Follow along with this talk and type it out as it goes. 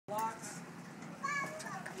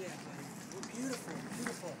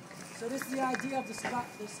So this is the idea of the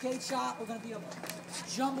skate shop. We're going to be a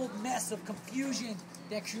jumbled mess of confusion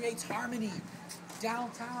that creates harmony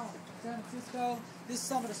downtown San Francisco. This is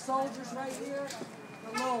some of the soldiers right here.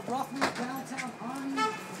 The little roughly downtown army.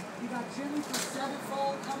 You got Jimmy from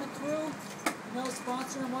Sevenfold coming through. You know,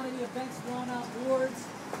 sponsoring one of the events, throwing out boards.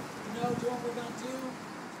 You know, doing what we're going to do.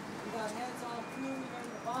 We got heads on crew. We're ready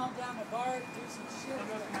to bomb down the bar, do some shit.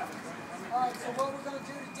 Alright, so what we're going to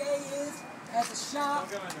do today is, at the shop,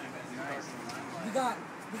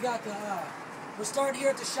 we're starting here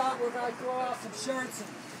at the shop. We're going to throw out some shirts and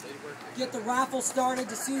get the raffle started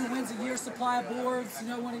to see who wins a year's supply of boards. You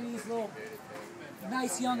know, one of these little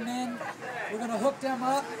nice young men. We're going to hook them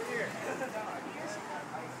up.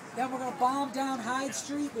 Then we're going to bomb down Hyde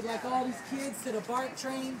Street with like all these kids to the BART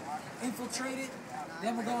train, infiltrate it.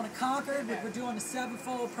 Then we're going to Concord, we're doing the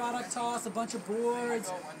Sevenfold product toss, a bunch of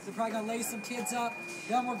boards. We're probably going to lay some kids up.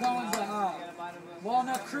 Then we're going to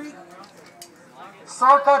Walnut Creek.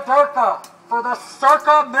 Circa Durka for the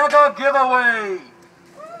Circa Mega Giveaway.